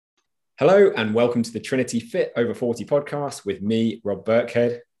Hello and welcome to the Trinity Fit Over 40 podcast with me, Rob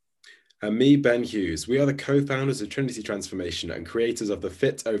Birkhead. And me, Ben Hughes. We are the co-founders of Trinity Transformation and creators of the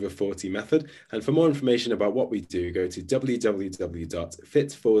Fit Over 40 method. And for more information about what we do, go to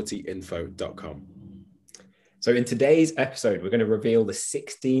www.fit40info.com. So in today's episode, we're going to reveal the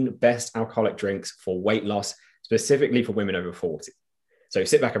 16 best alcoholic drinks for weight loss, specifically for women over 40. So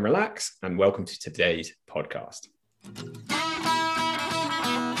sit back and relax and welcome to today's podcast.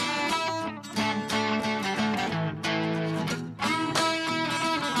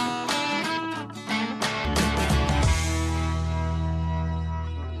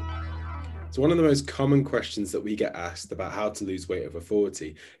 So one of the most common questions that we get asked about how to lose weight over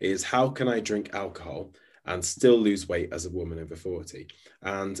 40 is, how can I drink alcohol and still lose weight as a woman over 40?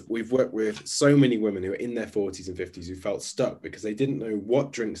 And we've worked with so many women who are in their 40s and 50s who felt stuck because they didn't know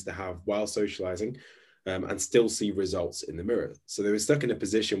what drinks to have while socializing and still see results in the mirror. So they were stuck in a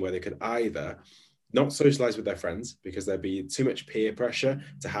position where they could either not socialize with their friends because there'd be too much peer pressure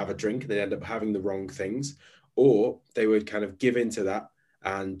to have a drink and they'd end up having the wrong things, or they would kind of give into that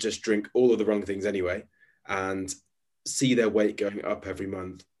and just drink all of the wrong things anyway and see their weight going up every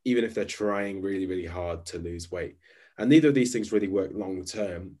month, even if they're trying really, really hard to lose weight. And neither of these things really work long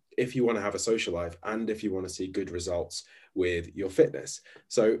term if you want to have a social life and if you want to see good results with your fitness.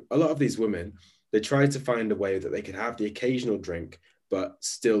 So a lot of these women, they try to find a way that they can have the occasional drink but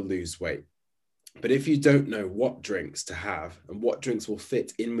still lose weight. But if you don't know what drinks to have and what drinks will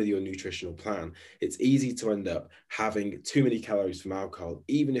fit in with your nutritional plan, it's easy to end up having too many calories from alcohol,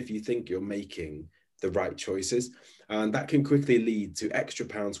 even if you think you're making the right choices. And that can quickly lead to extra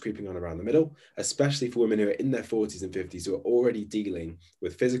pounds creeping on around the middle, especially for women who are in their 40s and 50s who are already dealing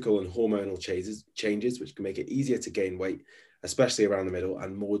with physical and hormonal changes, which can make it easier to gain weight, especially around the middle,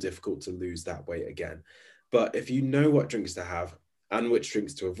 and more difficult to lose that weight again. But if you know what drinks to have and which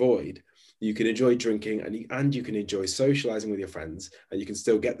drinks to avoid, you can enjoy drinking and you can enjoy socializing with your friends, and you can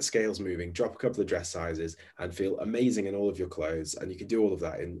still get the scales moving, drop a couple of dress sizes and feel amazing in all of your clothes. And you can do all of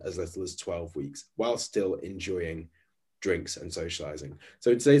that in as little as 12 weeks while still enjoying drinks and socializing.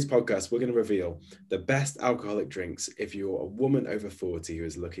 So in today's podcast, we're going to reveal the best alcoholic drinks if you're a woman over 40 who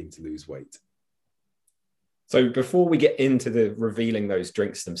is looking to lose weight. So before we get into the revealing those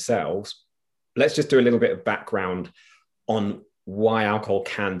drinks themselves, let's just do a little bit of background on why alcohol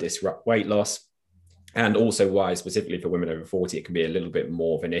can disrupt weight loss, and also why specifically for women over 40 it can be a little bit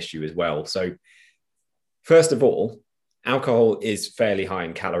more of an issue as well. So first of all, alcohol is fairly high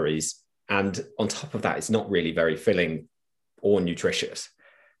in calories, and on top of that, it's not really very filling or nutritious.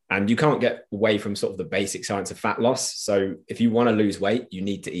 And you can't get away from sort of the basic science of fat loss. So if you want to lose weight, you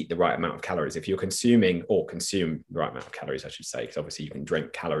need to eat the right amount of calories. If you're consuming or consume the right amount of calories, I should say, because obviously you can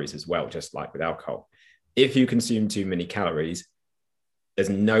drink calories as well, just like with alcohol. If you consume too many calories, there's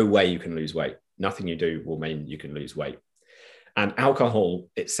no way you can lose weight. Nothing you do will mean you can lose weight. And alcohol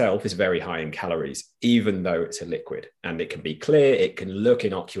itself is very high in calories, even though it's a liquid. And it can be clear, it can look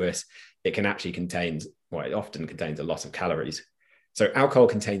innocuous, it can actually contain, well, it often contains a lot of calories. So alcohol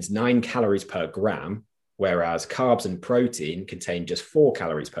contains 9 calories per gram, whereas carbs and protein contain just 4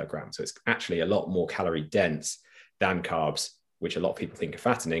 calories per gram. So it's actually a lot more calorie dense than carbs, which a lot of people think are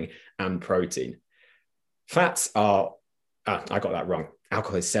fattening, and protein. Fats are, I got that wrong.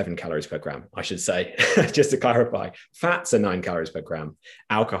 Alcohol is 7 calories per gram, I should say, just to clarify. Fats are 9 calories per gram.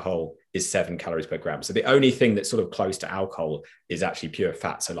 Alcohol is 7 calories per gram. So the only thing that's sort of close to alcohol is actually pure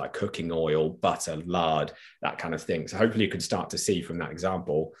fat. So like cooking oil, butter, lard, that kind of thing. So hopefully you can start to see from that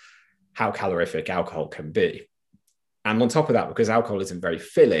example how calorific alcohol can be. And on top of that, because alcohol isn't very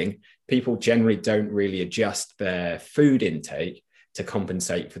filling, people generally don't really adjust their food intake to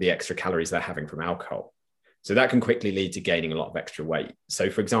compensate for the extra calories they're having from alcohol. So that can quickly lead to gaining a lot of extra weight. So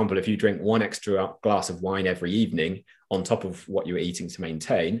for example, if you drink 1 extra glass of wine every evening on top of what you're eating to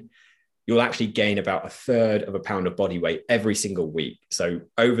maintain, you'll actually gain about 1/3 of a pound of body weight every single week. So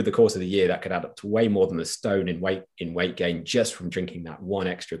over the course of the year, that could add up to way more than a stone in weight gain just from drinking that 1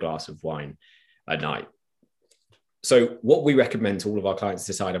 extra glass of wine a night. So what we recommend to all of our clients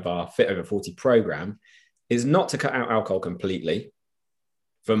inside of our Fit Over 40 program is not to cut out alcohol completely.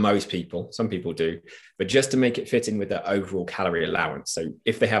 For most people, some people do, but just to make it fit in with their overall calorie allowance. So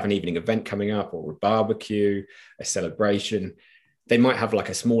if they have an evening event coming up, or a barbecue, a celebration, they might have like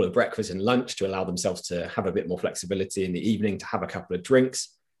a smaller breakfast and lunch to allow themselves to have a bit more flexibility in the evening to have a couple of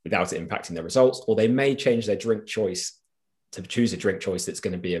drinks without it impacting their results. Or they may change their drink choice to choose a drink choice that's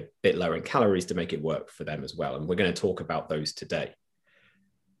going to be a bit lower in calories to make it work for them as well. And we're going to talk about those today.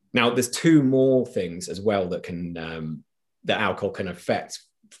 Now, there's 2 more things as well that alcohol can affect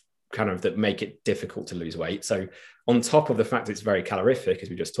kind of that make it difficult to lose weight. So on top of the fact it's very calorific, as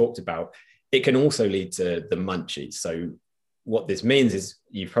we just talked about, it can also lead to the munchies. So what this means is,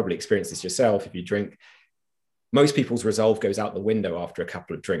 you've probably experienced this yourself, if you drink, most people's resolve goes out the window after a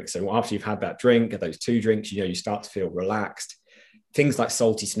couple of drinks. So after you've had that drink, those 2 drinks, you start to feel relaxed. Things like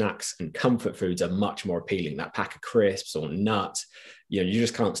salty snacks and comfort foods are much more appealing. That pack of crisps or nuts, you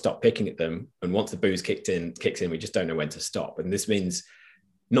just can't stop picking at them. And once the booze kicks in, we just don't know when to stop. And this means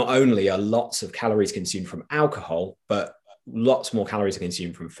not only are lots of calories consumed from alcohol, but lots more calories are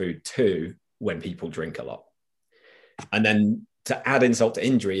consumed from food too when people drink a lot. And then to add insult to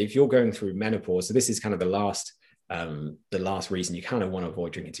injury, if you're going through menopause, so this is kind of the last reason you kind of want to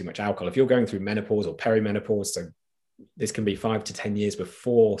avoid drinking too much alcohol. If you're going through menopause or perimenopause, so this can be 5 to 10 years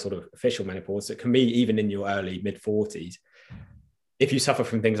before sort of official menopause, so it can be even in your early mid-40s. If you suffer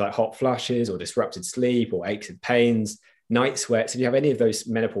from things like hot flushes or disrupted sleep or aches and pains, night sweats, if you have any of those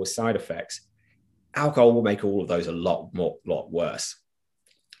menopause side effects, alcohol will make all of those a lot worse.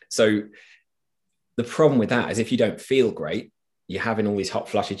 So the problem with that is, if you don't feel great, you're having all these hot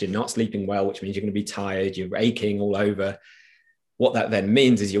flushes, you're not sleeping well, which means you're going to be tired, you're aching all over. What that then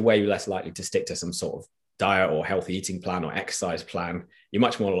means is you're way less likely to stick to some sort of diet or healthy eating plan or exercise plan. You're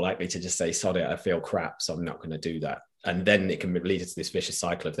much more likely to just say, sod it, I feel crap, so I'm not going to do that. And then it can lead to this vicious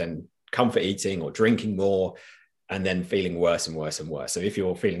cycle of then comfort eating or drinking more, and then feeling worse and worse and worse. So if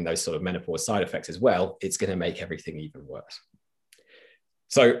you're feeling those sort of menopause side effects as well, it's going to make everything even worse.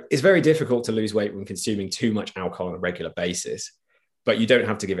 So it's very difficult to lose weight when consuming too much alcohol on a regular basis, but you don't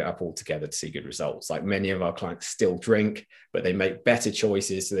have to give it up altogether to see good results. Like, many of our clients still drink, but they make better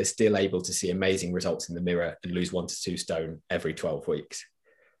choices. So they're still able to see amazing results in the mirror and lose 1 to 2 stone every 12 weeks.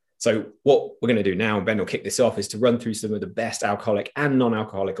 So what we're going to do now, and Ben will kick this off, is to run through some of the best alcoholic and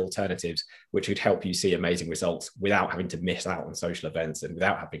non-alcoholic alternatives, which would help you see amazing results without having to miss out on social events and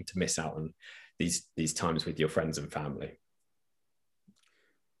without having to miss out on these times with your friends and family.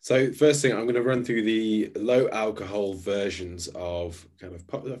 So first thing, I'm going to run through the low alcohol versions of kind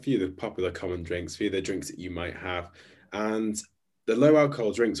of a few of the popular common drinks, a few of the drinks that you might have. And the low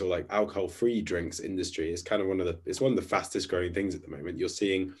alcohol drinks, or like alcohol-free drinks industry, is kind of one of the fastest growing things at the moment.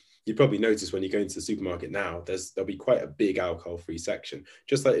 You probably notice when you go into the supermarket now, there'll be quite a big alcohol-free section,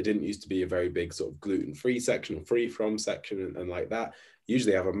 just like it didn't used to be a very big sort of gluten-free section or free-from section and like that.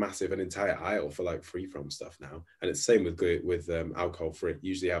 Usually have an entire aisle for like free from stuff now. And it's the same with alcohol free.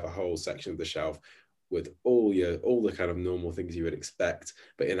 Usually have a whole section of the shelf with all the kind of normal things you would expect,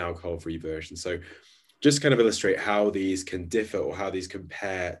 but in alcohol free version. So just kind of illustrate how these can differ or how these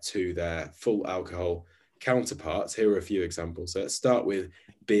compare to their full alcohol counterparts. Here are a few examples. So let's start with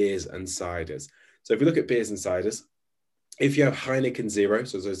beers and ciders. So if we look at beers and ciders, if you have Heineken Zero,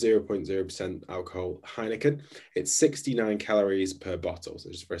 so there's a 0.0% alcohol Heineken, it's 69 calories per bottle.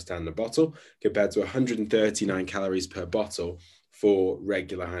 So just for a standard bottle, compared to 139 calories per bottle for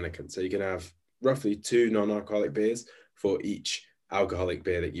regular Heineken. So you can have roughly 2 non-alcoholic beers for each alcoholic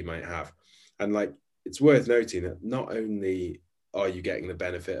beer that you might have. And like, it's worth noting that not only are you getting the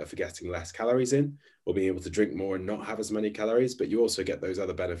benefit of getting less calories in or being able to drink more and not have as many calories, but you also get those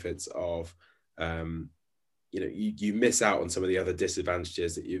other benefits of, you miss out on some of the other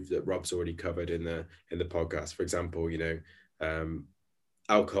disadvantages that Rob's already covered in the podcast. For example,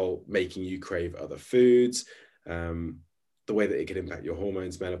 alcohol making you crave other foods, the way that it can impact your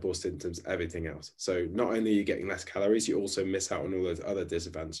hormones, menopause symptoms, everything else. So not only are you getting less calories, you also miss out on all those other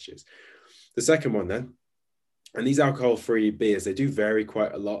disadvantages. The second one then, and these alcohol-free beers, they do vary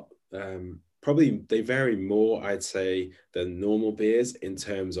quite a lot. Probably they vary more, I'd say, than normal beers in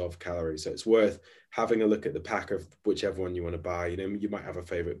terms of calories. So it's worth having a look at the pack of whichever one you want to buy. You might have a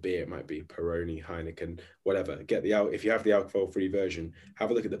favorite beer. It might be Peroni, Heineken, whatever. If you have the alcohol-free version,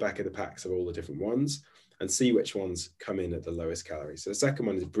 have a look at the back of the packs of all the different ones and see which ones come in at the lowest calories. So the second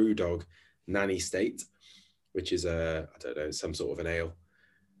one is Brewdog Nanny State, which is some sort of an ale.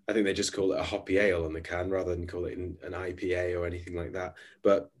 I think they just call it a hoppy ale on the can rather than call it an IPA or anything like that.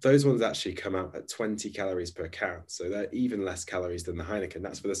 But those ones actually come out at 20 calories per can. So they're even less calories than the Heineken.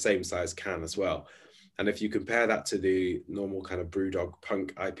 That's for the same size can as well. And if you compare that to the normal kind of Brewdog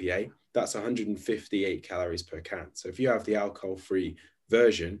Punk IPA, that's 158 calories per can. So if you have the alcohol-free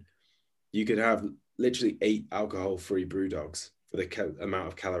version, you could have literally 8 alcohol-free Brewdogs for the amount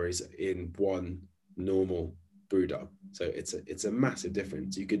of calories in one normal Brewdog. So it's a massive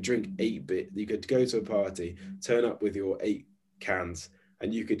difference. You could drink 8 you could go to a party, turn up with your 8 cans,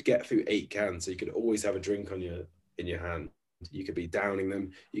 and you could get through 8 cans. So you could always have a drink in your hand. You could be downing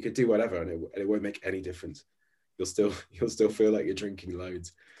them. You could do whatever, and it won't make any difference. You'll still feel like you're drinking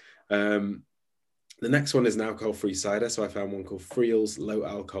loads. The next one is an alcohol-free cider. So I found one called Friel's low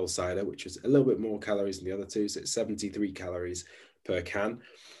alcohol cider, which is a little bit more calories than the other two. So it's 73 calories per can.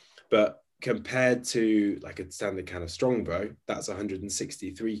 But compared to like a standard can of Strongbow, that's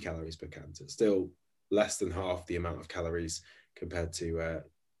 163 calories per can. So it's still less than half the amount of calories compared to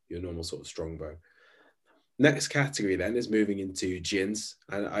your normal sort of Strongbow. Next category then is moving into gins.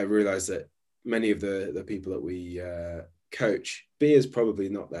 And I realized that many of the people that we coach, beer is probably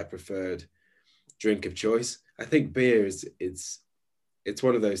not their preferred drink of choice. I think beer is it's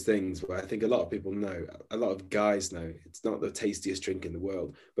one of those things where I think a lot of people know, a lot of guys know, it's not the tastiest drink in the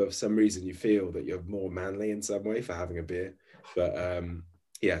world, but for some reason you feel that you're more manly in some way for having a beer. But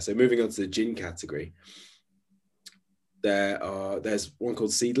yeah, so moving on to the gin category, there's one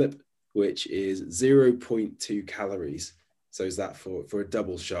called Seedlip, which is 0.2 calories. So is that for a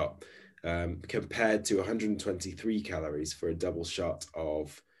double shot, compared to 123 calories for a double shot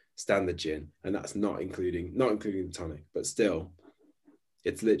of standard gin, and that's not including the tonic, but still,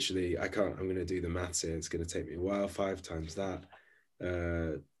 it's literally, I'm going to do the maths here. It's going to take me a while. 5 times that.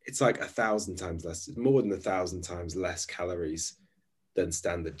 It's like 1,000 times less. It's more than 1,000 times less calories than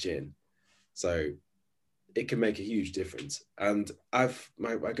standard gin. So it can make a huge difference. And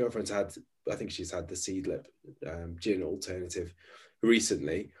my girlfriend's had, I think she's had the Seedlip gin alternative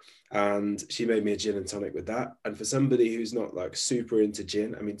recently. And she made me a gin and tonic with that. And for somebody who's not like super into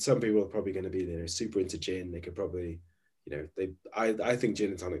gin, I mean, some people are probably going to be super into gin. They could probably, I think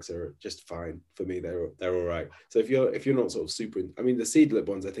gin and tonics are just fine for me. They're all right. So if you're not sort of super, I mean, the Seedlip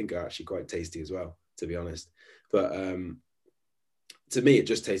ones I think are actually quite tasty as well, to be honest. But to me, it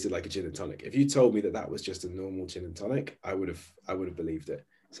just tasted like a gin and tonic. If you told me that was just a normal gin and tonic, I would have believed it.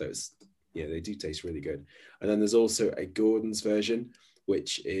 So they do taste really good. And then there's also a Gordon's version,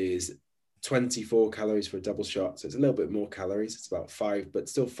 which is 24 calories for a double shot. So it's a little bit more calories. It's about 5, but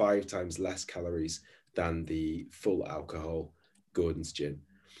still 5 times less calories than the full alcohol Gordon's gin.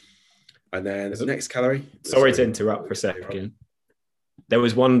 And then next calorie. Sorry to interrupt for a second. There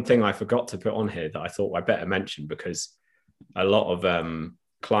was one thing I forgot to put on here that I thought I better mention, because a lot of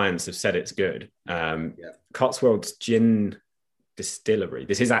clients have said it's good. Cotswold's Gin Distillery.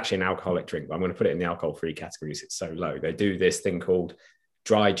 This is actually an alcoholic drink, but I'm going to put it in the alcohol-free category because it's so low. They do this thing called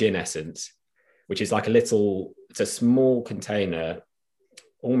dry gin essence, which is like it's a small container,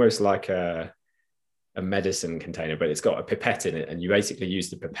 almost like a medicine container, but it's got a pipette in it, and you basically use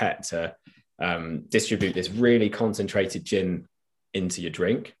the pipette to distribute this really concentrated gin into your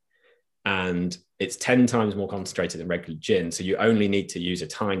drink. And it's 10 times more concentrated than regular gin, so you only need to use a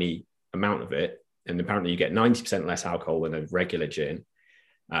tiny amount of it, and apparently you get 90% less alcohol than a regular gin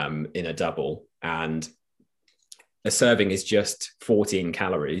in a double, and a serving is just 14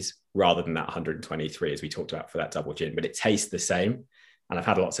 calories rather than that 123 as we talked about for that double gin, but it tastes the same. And I've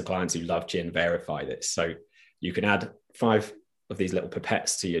had lots of clients who love gin verify this. So you can add 5 of these little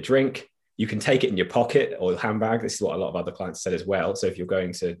pipettes to your drink. You can take it in your pocket or handbag. This is what a lot of other clients said as well. So if you're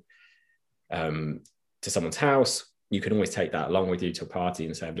going to someone's house, you can always take that along with you to a party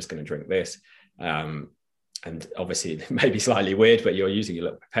and say, I'm just going to drink this. And obviously it may be slightly weird, but you're using your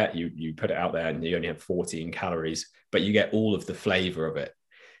little pipette, you put it out there and you only have 14 calories, but you get all of the flavor of it.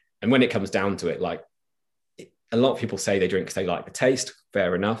 And when it comes down to it, like a lot of people say they drink because they like the taste,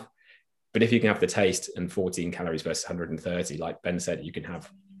 fair enough. But if you can have the taste and 14 calories versus 130, like Ben said, you can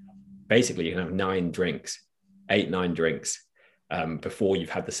have 9 drinks, 8-9 drinks before you've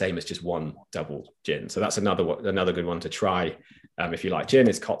had the same as just one double gin. So that's another good one to try. If you like gin,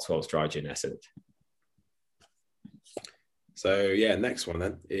 is Cotswold's Dry Gin Essence. So yeah, next one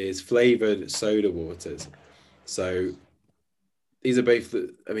then is flavored soda waters. So these are both,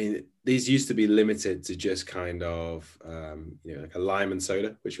 I mean, these used to be limited to just kind of, like a lime and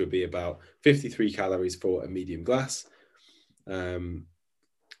soda, which would be about 53 calories for a medium glass. And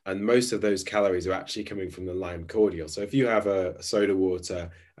most of those calories are actually coming from the lime cordial. So if you have a soda water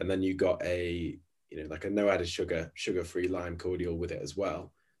and then you got like a no added sugar-free lime cordial with it as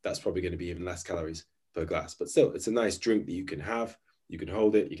well, that's probably going to be even less calories per glass. But still, it's a nice drink that you can have. You can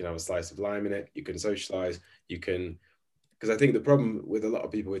hold it. You can have a slice of lime in it. You can socialize. Because I think the problem with a lot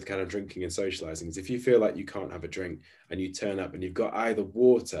of people with kind of drinking and socializing is if you feel like you can't have a drink and you turn up and you've got either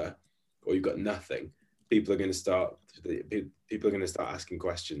water or you've got nothing, people are going to start asking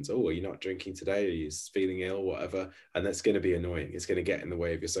questions. Oh, are you not drinking today? Are you feeling ill? Whatever. And that's going to be annoying. It's going to get in the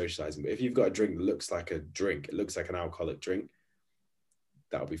way of your socializing. But if you've got a drink that looks like a drink, it looks like an alcoholic drink,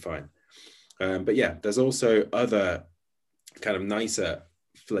 that'll be fine. But yeah, there's also other kind of nicer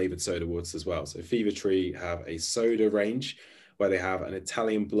flavored soda waters as well. So Fever Tree have a soda range where they have an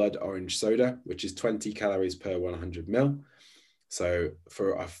Italian blood orange soda, which is 20 calories per 100 ml. So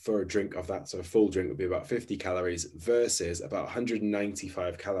for a drink of that, so a full drink would be about 50 calories versus about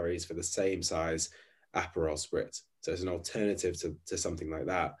 195 calories for the same size Aperol Spritz. So it's an alternative to something like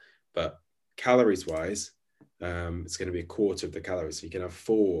that. But calories wise, it's going to be a quarter of the calories. So you can have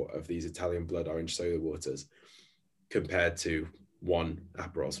 4 of these Italian blood orange soda waters compared to 1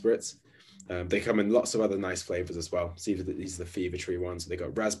 Aperol Spritz. They come in lots of other nice flavors as well. See, these are the Fever Tree ones. So they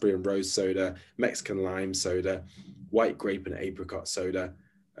got raspberry and rose soda, Mexican lime soda, white grape and apricot soda.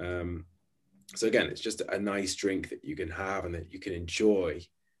 So again, it's just a nice drink that you can have and that you can enjoy,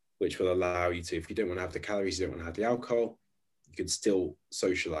 which will allow you to, if you don't want to have the calories, you don't want to have the alcohol, you can still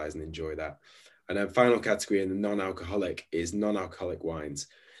socialize and enjoy that. And then final category in the non-alcoholic is non-alcoholic wines.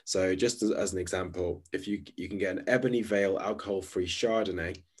 So just as an example, if you can get an Ebony Vale alcohol-free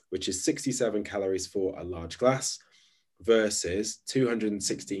Chardonnay, which is 67 calories for a large glass versus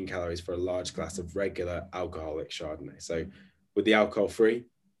 216 calories for a large glass of regular alcoholic Chardonnay. So with the alcohol-free,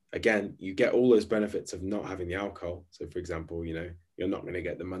 again, you get all those benefits of not having the alcohol. So for example, you're not going to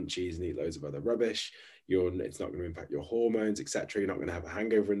get the munchies and eat loads of other rubbish. It's not going to impact your hormones, etc. You're not going to have a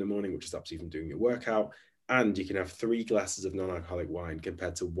hangover in the morning, which stops you from doing your workout. And you can have 3 glasses of non-alcoholic wine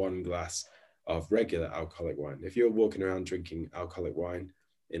compared to 1 glass of regular alcoholic wine. If you're walking around drinking alcoholic wine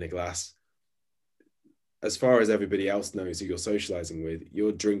in a glass, as far as everybody else knows who you're socializing with,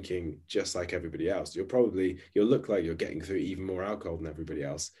 you're drinking just like everybody else. You'll look like you're getting through even more alcohol than everybody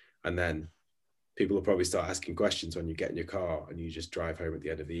else. And then people will probably start asking questions when you get in your car and you just drive home at the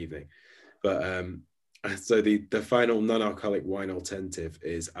end of the evening. But so the final non-alcoholic wine alternative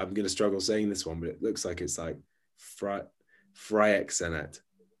is, I'm going to struggle saying this one, but it looks like it's like Freixenet.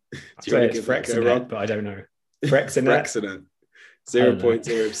 Do you want to give that a go, Rob? But I don't know. Freixenet.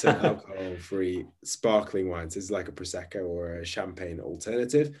 0.0% alcohol-free sparkling wines. This is like a Prosecco or a champagne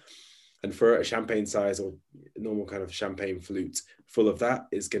alternative. And for a champagne size or normal kind of champagne flute full of that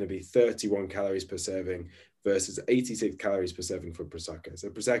is going to be 31 calories per serving versus 86 calories per serving for Prosecco. So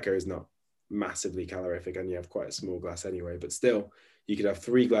Prosecco is not massively calorific and you have quite a small glass anyway, but still you could have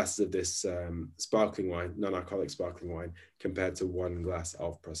 3 glasses of this sparkling wine, non-alcoholic sparkling wine, compared to 1 glass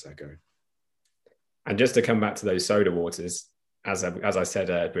of Prosecco. And just to come back to those soda waters, as I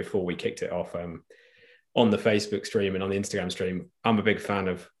said before we kicked it off on the Facebook stream and on the Instagram stream, I'm a big fan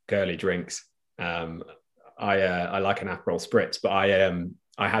of girly drinks. I like an Aperol Spritz, but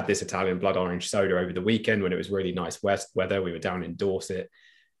I had this Italian blood orange soda over the weekend when it was really nice weather. We were down in Dorset,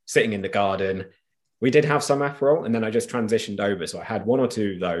 sitting in the garden. We did have some Aperol, and then I just transitioned over. So I had 1 or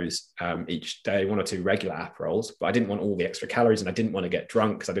 2 of those each day, 1 or 2 regular Aperols, but I didn't want all the extra calories and I didn't want to get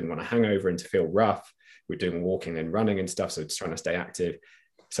drunk because I didn't want a hangover and to feel rough. We're doing walking and running and stuff, so it's trying to stay active.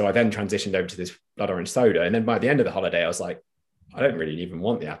 So I then transitioned over to this blood orange soda. And then by the end of the holiday, I was like, I don't really even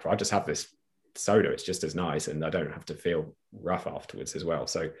want the Aperol. I just have this soda. It's just as nice. And I don't have to feel rough afterwards as well.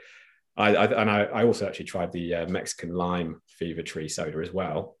 So I also actually tried the Mexican lime Fever Tree soda as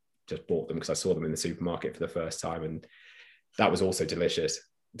well. Just bought them because I saw them in the supermarket for the first time. And that was also delicious.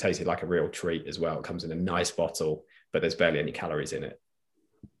 It tasted like a real treat as well. It comes in a nice bottle, but there's barely any calories in it.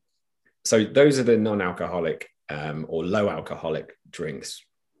 So those are the non-alcoholic or low alcoholic drinks.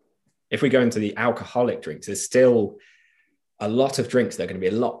 If we go into the alcoholic drinks, there's still a lot of drinks that are going to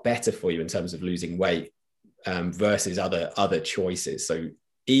be a lot better for you in terms of losing weight versus other choices. So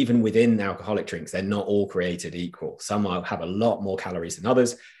even within alcoholic drinks, they're not all created equal. Some have a lot more calories than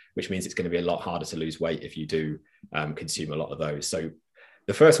others, which means it's going to be a lot harder to lose weight if you do consume a lot of those. So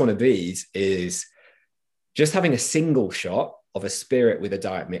the first one of these is just having a single shot of a spirit with a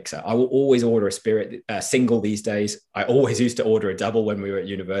diet mixer. I will always order a spirit single these days. I always used to order a double when we were at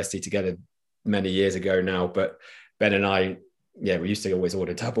university together many years ago now, but Ben and I, we used to always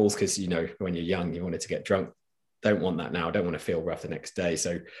order doubles because, when you're young, you wanted to get drunk. Don't want that now. Don't want to feel rough the next day.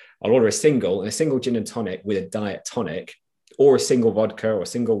 So I'll order a single gin and tonic with a diet tonic, or a single vodka or a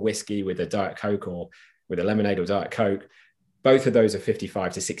single whiskey with a diet Coke or with a lemonade or diet Coke. Both of those are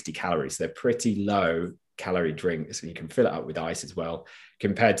 55 to 60 calories. They're pretty low calorie drinks, and you can fill it up with ice as well,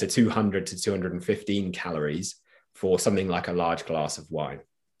 compared to 200 to 215 calories for something like a large glass of wine.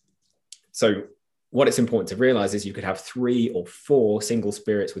 So what it's important to realize is you could have 3 or 4 single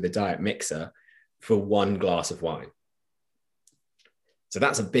spirits with a diet mixer for 1 glass of wine. So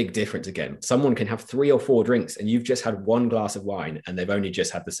that's a big difference again. Someone can have 3 or 4 drinks and you've just had 1 glass of wine and they've only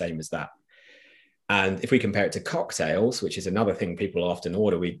just had the same as that. And if we compare it to cocktails, which is another thing people often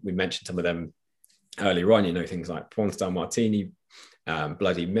order, we mentioned some of them earlier on, things like Porn Star Martini,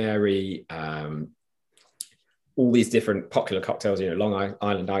 Bloody Mary, all these different popular cocktails, Long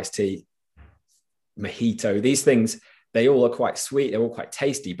Island iced tea, mojito, these things, they all are quite sweet, they're all quite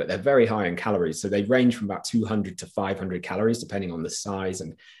tasty, but they're very high in calories. So they range from about 200 to 500 calories, depending on the size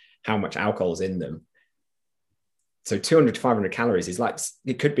and how much alcohol is in them. So 200 to 500 calories is like,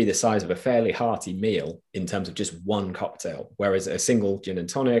 it could be the size of a fairly hearty meal in terms of just one cocktail. Whereas a single gin and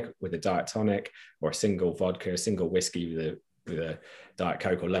tonic with a diet tonic, or a single vodka, a single whiskey with a diet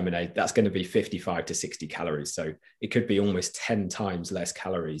Coke or lemonade, that's going to be 55 to 60 calories. So it could be almost 10 times less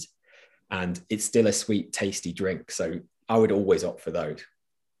calories. And it's still a sweet, tasty drink. So I would always opt for those.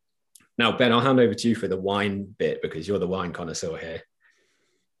 Now, Ben, I'll hand over to you for the wine bit because you're the wine connoisseur here.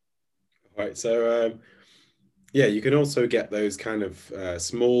 Right. So, yeah, you can also get those kind of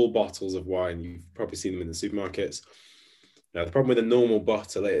small bottles of wine. You've probably seen them in the supermarkets. Now, the problem with a normal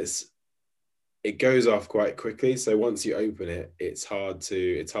bottle is it goes off quite quickly. So once you open it, it's hard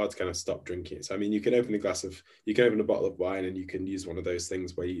to kind of stop drinking it. So, I mean, you can open a bottle of wine and you can use one of those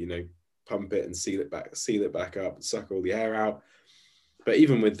things where you pump it and seal it back up, suck all the air out. But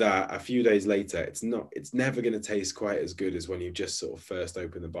even with that, a few days later, it's never going to taste quite as good as when you just sort of first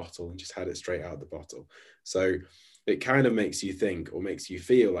opened the bottle and just had it straight out of the bottle. So it kind of makes you think, or makes you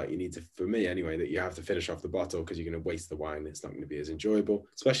feel like you need to, for me anyway, that you have to finish off the bottle because you're going to waste the wine. It's not going to be as enjoyable,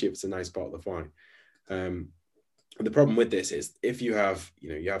 especially if it's a nice bottle of wine. And the problem with this is if you have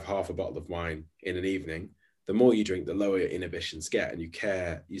half a bottle of wine in an evening, the more you drink, the lower your inhibitions get, and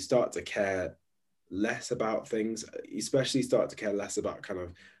you start to care less about things, especially start to care less about kind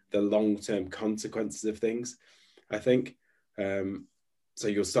of the long-term consequences of things, I think. So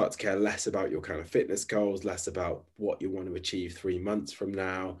you'll start to care less about your kind of fitness goals, less about what you want to achieve 3 months from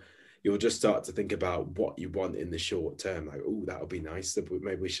now. You'll just start to think about what you want in the short term. Like, oh, that'll be nice.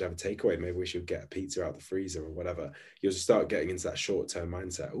 Maybe we should have a takeaway. Maybe we should get a pizza out of the freezer or whatever. You'll just start getting into that short-term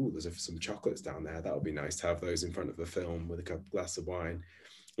mindset. Oh, there's some chocolates down there. That'll be nice to have those in front of the film with a glass of wine.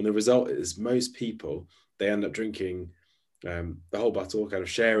 And the result is most people, they end up drinking the whole bottle, kind of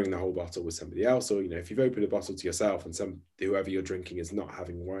sharing the whole bottle with somebody else. Or, if you've opened a bottle to yourself and whoever you're drinking is not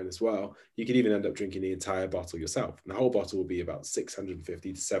having wine as well, you could even end up drinking the entire bottle yourself. And the whole bottle will be about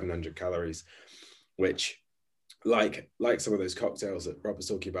 650 to 700 calories, which, like some of those cocktails that Rob was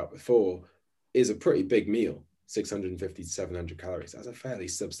talking about before, is a pretty big meal. 650 to 700 calories. That's a fairly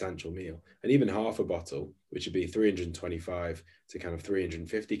substantial meal. And even half a bottle, which would be 325 to kind of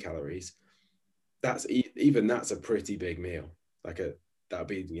 350 calories, that's a pretty big meal. That'd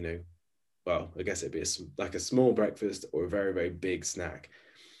be, well, I guess it'd be like a small breakfast or a very, very big snack.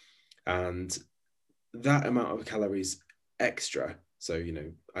 And that amount of calories extra, so,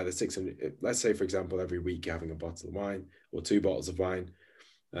 either 600, let's say, for example, every week you're having a bottle of wine or 2 bottles of wine,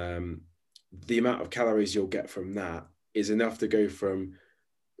 the amount of calories you'll get from that is enough to go from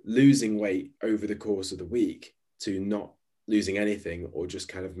losing weight over the course of the week to not losing anything, or just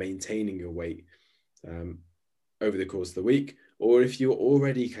kind of maintaining your weight over the course of the week. Or if you're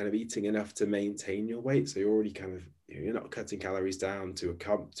already kind of eating enough to maintain your weight, so you're already kind of, you're not cutting calories down to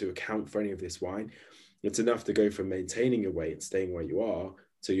account for any of this wine, it's enough to go from maintaining your weight and staying where you are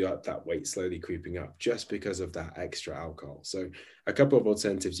to you that weight slowly creeping up just because of that extra alcohol. So a couple of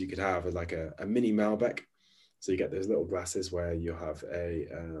alternatives you could have are like a mini Malbec. So you get those little glasses where you have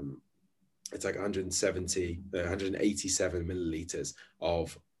it's like 187 milliliters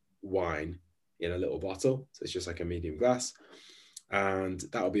of wine in a little bottle. So it's just like a medium glass, and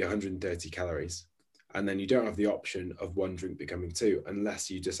that'll be 130 calories. And then you don't have the option of one drink becoming 2 unless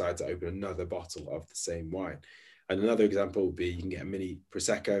you decide to open another bottle of the same wine. And another example would be you can get a mini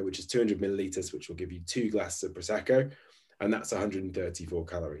Prosecco, which is 200 milliliters, which will give you 2 glasses of Prosecco, and that's 134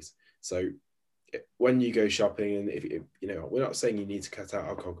 calories. So when you go shopping, and if we're not saying you need to cut out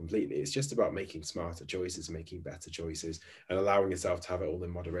alcohol completely, it's just about making smarter choices, making better choices, and allowing yourself to have it all in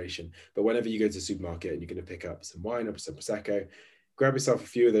moderation. But whenever you go to the supermarket and you're going to pick up some wine or some Prosecco, grab yourself a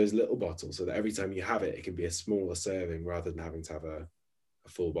few of those little bottles so that every time you have it, it can be a smaller serving rather than having to have a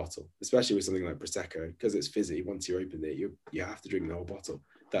full bottle, especially with something like Prosecco, because it's fizzy. Once you open it, you have to drink the whole bottle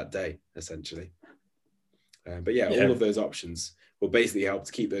that day, essentially. But yeah, all of those options will basically help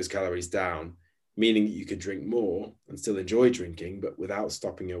to keep those calories down, meaning that you could drink more and still enjoy drinking, but without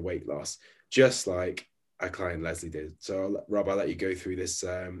stopping your weight loss, just like our client Leslie did. So Rob, I'll let you go through this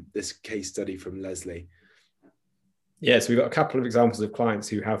case study from Leslie. Yeah, so we've got a couple of examples of clients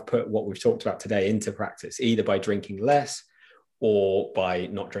who have put what we've talked about today into practice, either by drinking less or by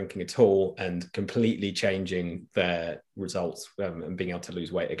not drinking at all, and completely changing their results and being able to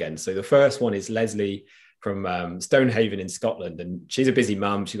lose weight again. So the first one is Leslie from Stonehaven in Scotland, and she's a busy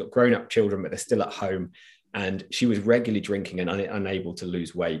mum. She's got grown-up children, but they're still at home, and she was regularly drinking and unable to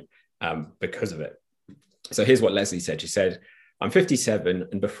lose weight because of it. So here's what Leslie said. She said, "I'm 57,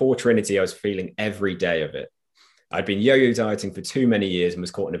 and before Trinity, I was feeling every day of it. I'd been yo-yo dieting for too many years and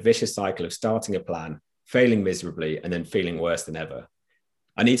was caught in a vicious cycle of starting a plan, failing miserably, and then feeling worse than ever.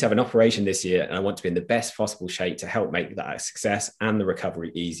 I need to have an operation this year, and I want to be in the best possible shape to help make that a success and the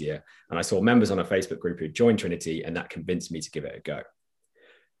recovery easier. And I saw members on a Facebook group who joined Trinity, and that convinced me to give it a go.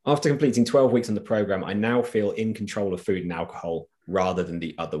 After completing 12 weeks on the program, I now feel in control of food and alcohol rather than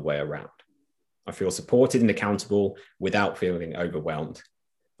the other way around. I feel supported and accountable without feeling overwhelmed.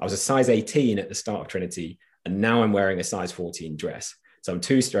 I was a size 18 at the start of Trinity, and now I'm wearing a size 14 dress. So I'm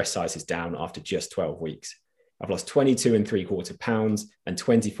 2 stress sizes down after just 12 weeks. I've lost 22.75 pounds and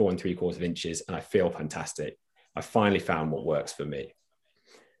 24.75 inches, and I feel fantastic. I finally found what works for me.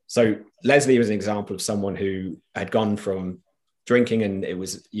 So Leslie was an example of someone who had gone from drinking and it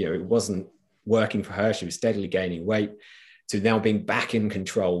wasn't working for her. She was steadily gaining weight, to now being back in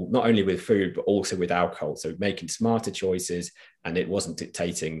control, not only with food, but also with alcohol. So making smarter choices, and it wasn't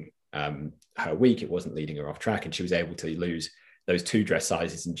dictating her week. It wasn't leading her off track. And she was able to lose those 2 dress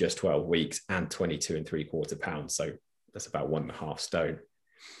sizes in just 12 weeks and 22.75 pounds. So that's about 1.5 stone.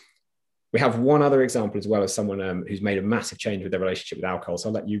 We have one other example as well, as someone who's made a massive change with their relationship with alcohol. So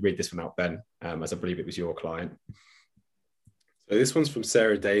I'll let you read this one out, Ben, as I believe it was your client. So this one's from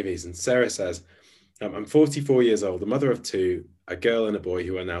Sarah Davies, and Sarah says, I'm 44 years old, a mother of 2, a girl and a boy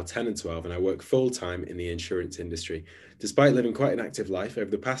who are now 10 and 12, and I work full-time in the insurance industry. Despite living quite an active life, over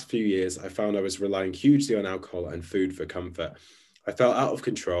the past few years, I found I was relying hugely on alcohol and food for comfort. I felt out of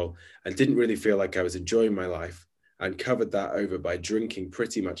control and didn't really feel like I was enjoying my life, and covered that over by drinking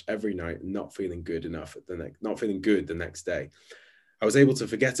pretty much every night and not feeling good the next day. I was able to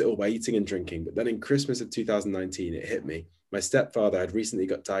forget it all by eating and drinking, but then in Christmas of 2019, it hit me. My stepfather had recently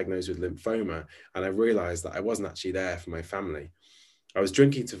got diagnosed with lymphoma, and I realized that I wasn't actually there for my family. I was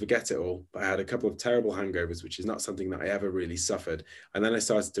drinking to forget it all, but I had a couple of terrible hangovers, which is not something that I ever really suffered. And then I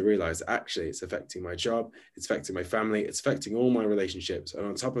started to realize, actually, it's affecting my job, it's affecting my family, it's affecting all my relationships. And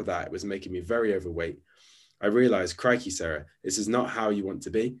on top of that, it was making me very overweight. I realized, crikey, Sarah, this is not how you want to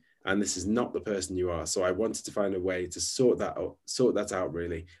be, and this is not the person you are. So I wanted to find a way to sort that out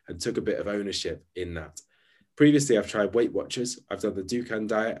really, and took a bit of ownership in that. Previously, I've tried Weight Watchers, I've done the Dukan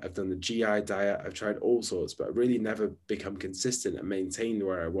diet, I've done the GI diet, I've tried all sorts, but I really never become consistent and maintained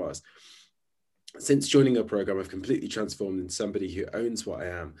where I was. Since joining a program, I've completely transformed into somebody who owns what I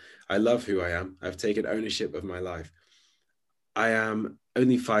am. I love who I am. I've taken ownership of my life. I am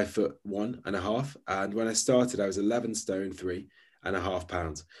only 5'1.5", and when I started, I was 11 stone 3.5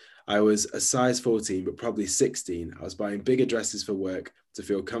 pounds. I was a size 14, but probably 16. I was buying bigger dresses for work to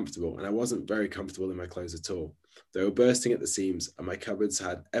feel comfortable, and I wasn't very comfortable in my clothes at all. They were bursting at the seams, and my cupboards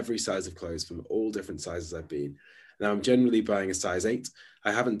had every size of clothes from all different sizes I've been. Now I'm generally buying a size 8.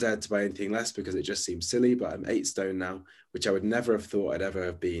 I haven't dared to buy anything less because it just seems silly, but I'm 8 stone now, which I would never have thought I'd ever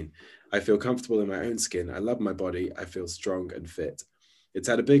have been. I feel comfortable in my own skin. I love my body. I feel strong and fit. It's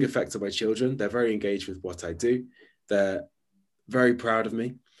had a big effect on my children. They're very engaged with what I do. They're very proud of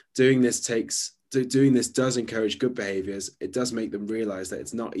me. Doing this does encourage good behaviors. It does make them realize that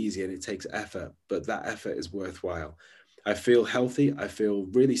it's not easy and it takes effort, but that effort is worthwhile. I feel healthy. I feel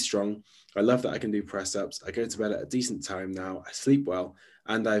really strong. I love that I can do press-ups. I go to bed at a decent time now. I sleep well,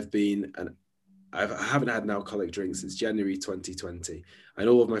 and I haven't had an alcoholic drink since January 2020. And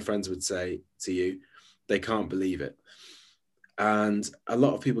all of my friends would say to you, they can't believe it. And a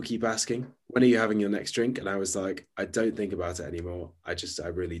lot of people keep asking, when are you having your next drink? And I was like, I don't think about it anymore. I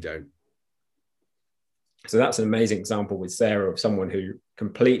really don't. So that's an amazing example with Sarah of someone who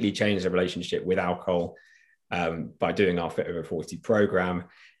completely changed their relationship with alcohol by doing our Fit Over 40 program.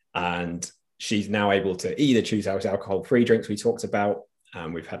 And she's now able to either choose those alcohol-free drinks we talked about,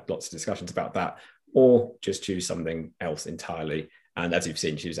 we've had lots of discussions about that, or just choose something else entirely. And as you've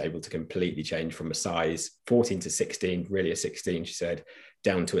seen, she was able to completely change from a size 14 to 16, really a 16, she said,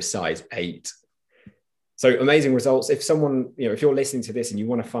 down to a size 8. So amazing results. If someone, if you're listening to this and you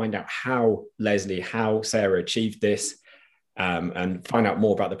want to find out how Sarah achieved this and find out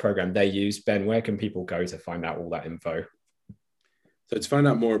more about the program they use, Ben, where can people go to find out all that info? So to find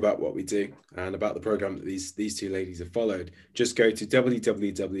out more about what we do and about the program that these 2 ladies have followed, just go to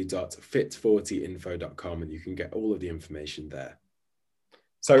www.fit40info.com and you can get all of the information there.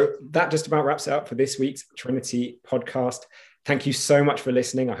 So that just about wraps it up for this week's Trinity podcast. Thank you so much for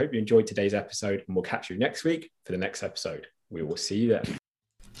listening. I hope you enjoyed today's episode, and we'll catch you next week for the next episode. We will see you then.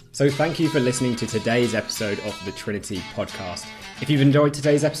 So thank you for listening to today's episode of the Trinity podcast. If you've enjoyed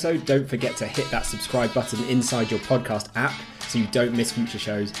today's episode, don't forget to hit that subscribe button inside your podcast app so you don't miss future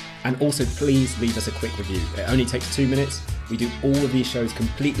shows. And also please leave us a quick review. It only takes 2 minutes. We do all of these shows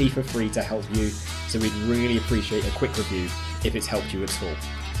completely for free to help you. So we'd really appreciate a quick review if it's helped you at all.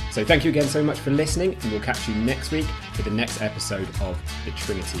 So thank you again so much for listening, and we'll catch you next week for the next episode of the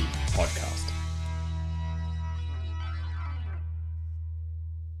Trinity podcast.